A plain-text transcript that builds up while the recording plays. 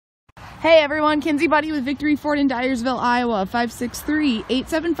Hey everyone, Kinsey Buddy with Victory Ford in Dyersville, Iowa,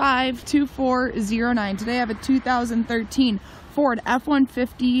 563-875-2409. Today I have a 2013 Ford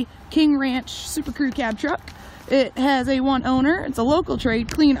F-150 King Ranch Super Crew cab truck. It has a one owner, it's a local trade,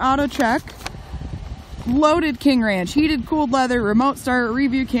 clean auto check, loaded King Ranch, heated cooled leather, remote start,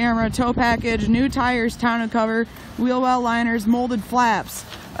 review camera, tow package, new tires, tonneau cover, wheel well liners, molded flaps.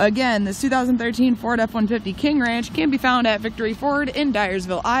 Again, this 2013 Ford F-150 King Ranch can be found at Victory Ford in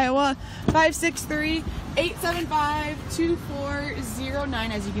Dyersville, Iowa, 563-875-2409.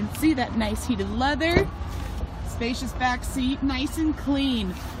 As you can see, that nice heated leather, spacious back seat, nice and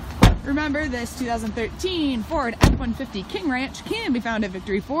clean. Remember, this 2013 Ford F-150 King Ranch can be found at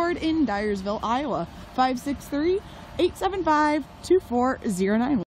Victory Ford in Dyersville, Iowa, 563-875-2409.